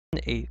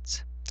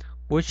8.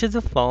 Which of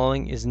the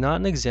following is not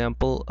an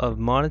example of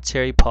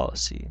monetary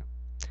policy?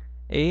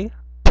 A.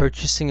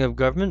 Purchasing of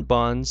government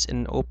bonds in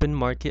an open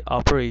market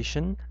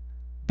operation.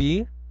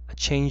 B. A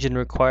change in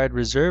required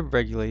reserve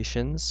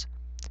regulations.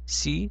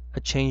 C. A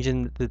change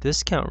in the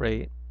discount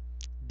rate.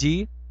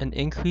 D. An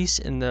increase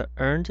in the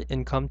earned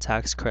income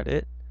tax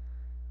credit.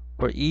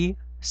 Or E.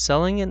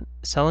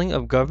 Selling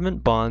of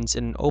government bonds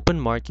in an open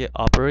market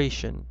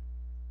operation.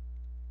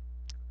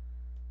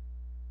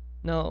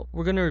 Now,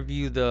 we're going to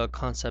review the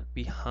concept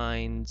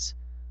behind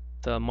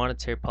the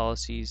monetary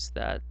policies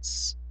that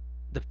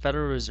the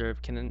Federal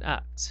Reserve can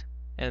enact.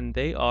 And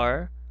they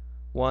are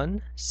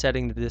 1.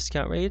 Setting the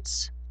discount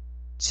rates.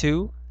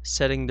 2.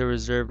 Setting the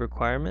reserve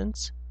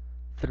requirements.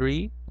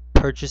 3.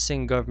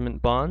 Purchasing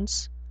government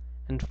bonds.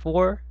 And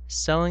 4.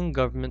 Selling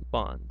government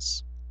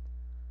bonds.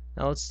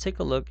 Now let's take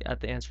a look at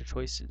the answer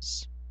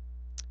choices.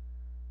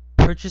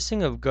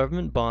 Purchasing of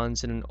government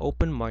bonds in an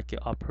open market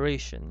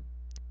operation.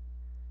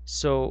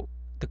 So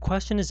the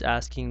question is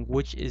asking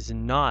which is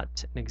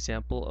not an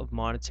example of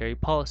monetary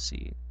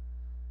policy.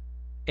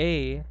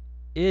 A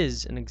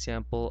is an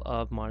example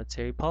of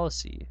monetary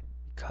policy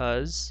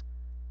because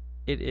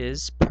it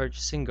is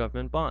purchasing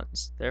government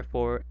bonds.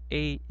 Therefore,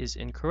 A is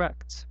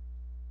incorrect.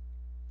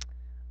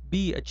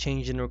 B, a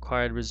change in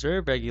required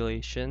reserve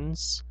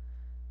regulations.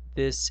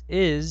 This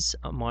is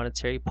a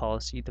monetary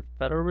policy the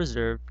Federal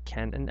Reserve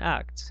can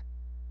enact,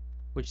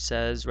 which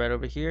says right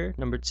over here,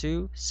 number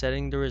 2,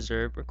 setting the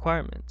reserve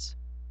requirements.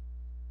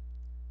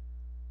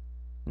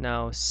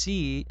 Now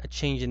C, a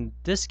change in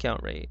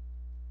discount rate.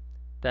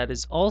 That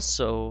is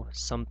also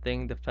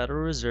something the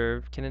Federal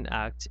Reserve can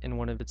enact in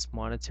one of its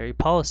monetary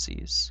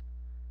policies.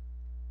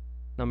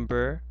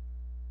 Number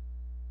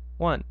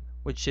 1,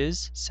 which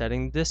is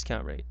setting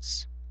discount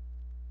rates.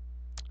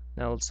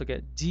 Now let's look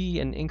at D,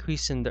 an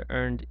increase in the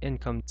earned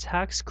income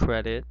tax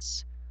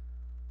credits.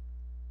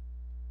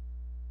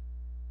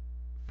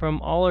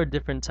 From all our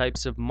different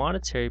types of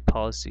monetary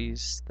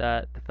policies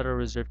that the Federal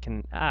Reserve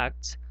can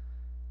enact,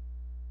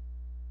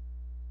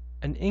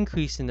 an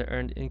increase in the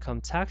earned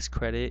income tax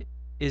credit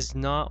is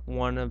not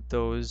one of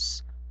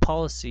those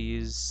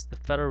policies the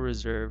Federal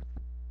Reserve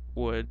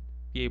would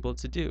be able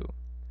to do.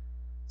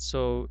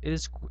 So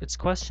it's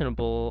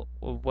questionable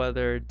of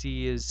whether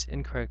D is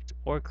incorrect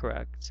or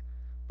correct,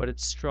 but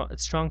it's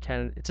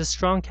a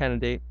strong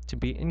candidate to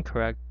be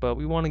incorrect, but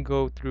we want to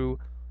go through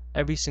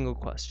every single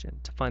question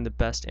to find the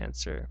best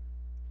answer.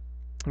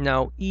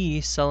 Now E,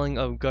 selling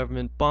of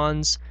government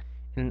bonds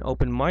in an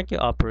open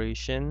market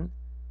operation,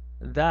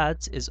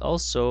 that is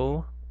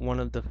also one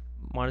of the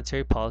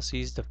monetary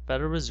policies the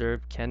Federal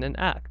Reserve can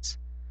enact.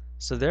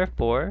 So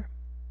therefore,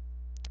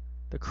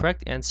 the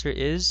correct answer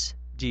is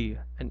D,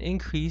 an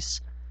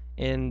increase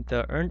in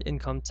the earned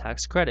income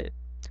tax credit.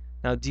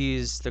 Now D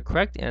is the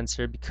correct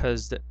answer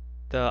because the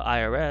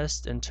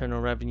IRS,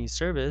 Internal Revenue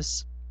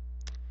Service,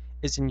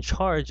 is in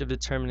charge of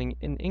determining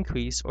an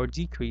increase or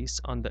decrease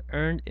on the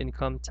earned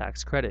income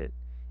tax credit.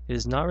 It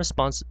is not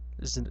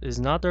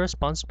the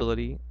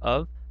responsibility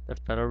of the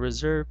Federal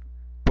Reserve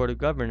Board of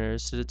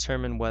Governors to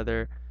determine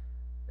whether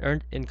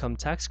earned income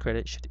tax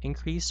credit should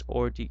increase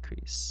or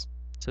decrease.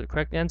 So the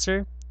correct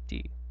answer,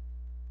 D.